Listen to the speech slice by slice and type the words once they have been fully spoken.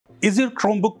Is your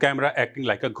Chromebook camera acting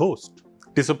like a ghost,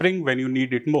 disappearing when you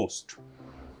need it most?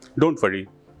 Don't worry,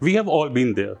 we have all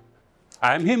been there.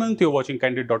 I am Hemant, you're watching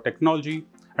Candid.Technology,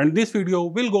 and in this video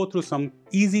we'll go through some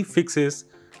easy fixes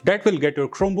that will get your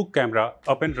Chromebook camera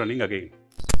up and running again.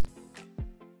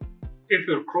 If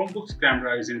your Chromebook's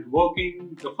camera isn't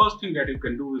working, the first thing that you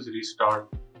can do is restart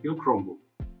your Chromebook.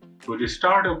 To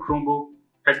restart your Chromebook,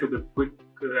 head to the quick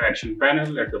action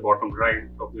panel at the bottom right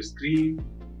of the screen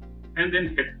and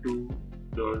then head to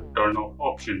the turn off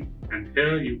option, and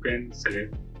here you can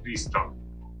select restart.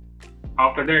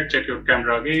 After that, check your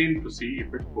camera again to see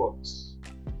if it works.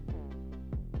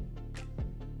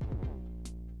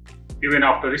 Even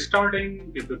after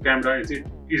restarting, if the camera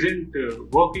isn't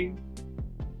working,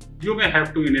 you may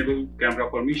have to enable camera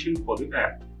permission for the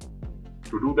app.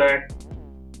 To do that,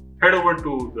 head over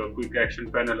to the quick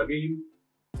action panel again,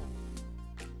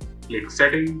 click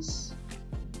settings.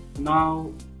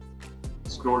 Now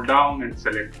scroll down and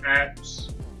select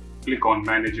apps, click on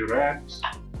manage your apps,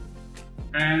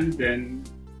 and then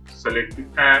select the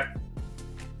app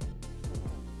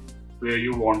where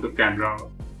you want the camera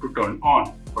to turn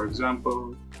on. For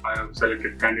example, I have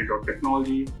selected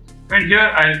Candid.Technology, and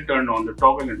here I'll turn on the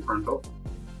toggle in front of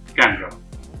camera.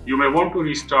 You may want to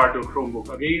restart your Chromebook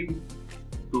again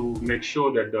to make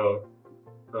sure that the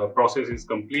process is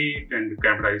complete and the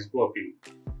camera is working.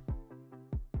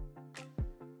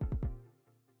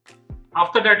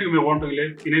 After that, you may want to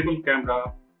enable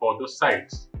camera for the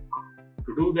sides.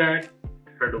 To do that,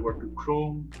 head over to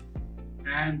Chrome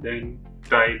and then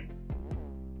type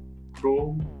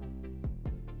Chrome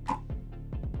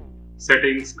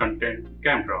Settings Content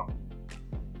Camera.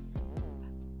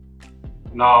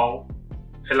 Now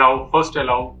first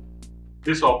allow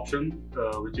this option,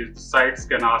 which is sides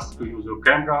can ask to use your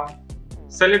camera.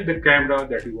 Select the camera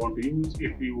that you want to use.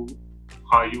 If you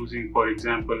are using, for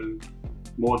example,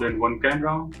 more than one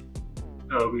camera,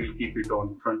 we'll keep it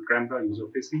on front camera user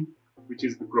facing, which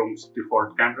is the Chrome's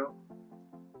default camera,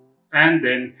 and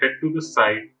then head to the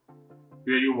side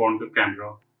where you want the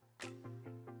camera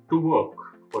to work.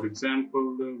 For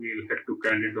example, we'll head to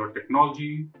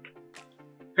Candid.Technology,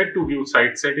 head to view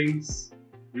site settings,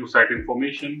 view site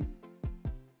information,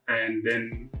 and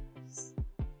then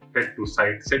head to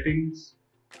site settings,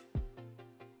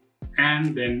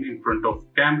 and then in front of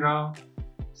camera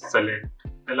select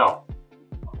allow.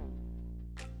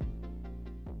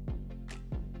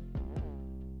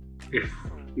 If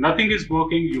nothing is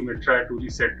working, you may try to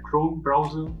reset Chrome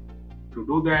browser. To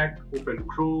do that, open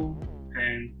Chrome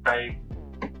and type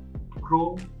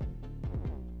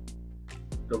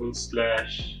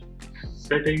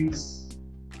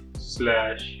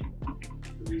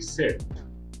Chrome/settings/reset.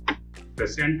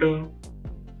 Press enter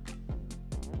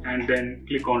and then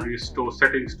click on restore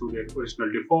settings to their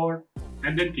original default,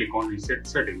 and then click on reset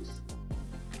settings.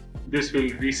 This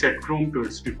will reset Chrome to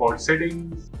its default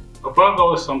settings. A bug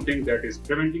or something that is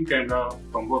preventing camera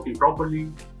from working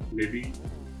properly may be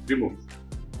removed.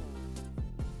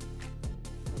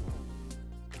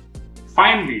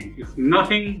 Finally, if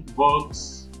nothing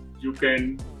works, you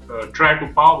can try to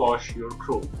power wash your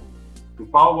Chrome. To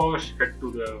power wash, head to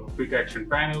the quick action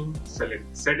panel,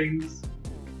 select settings,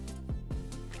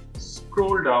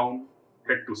 scroll down,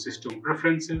 head to system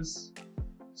preferences,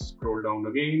 scroll down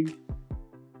again,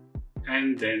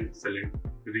 and then select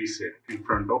reset in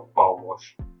front of power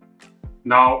wash.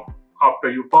 Now,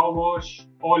 after you power wash,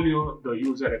 all the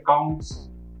user accounts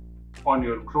on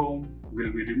your Chrome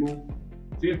will be removed.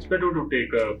 So it's better to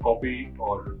take a copy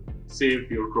or save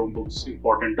your Chromebook's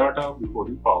important data before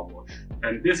you power wash.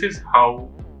 And this is how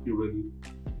you will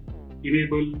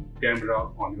enable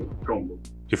camera on your Chromebook.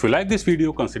 If you like this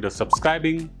video, consider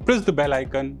subscribing, press the bell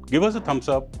icon, give us a thumbs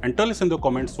up, and tell us in the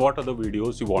comments what other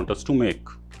videos you want us to make.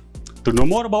 To know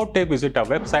more about tech, visit our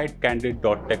website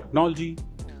Candid.Technology.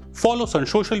 Follow us on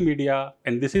social media,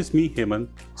 and this is me, Hemant,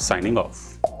 signing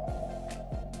off.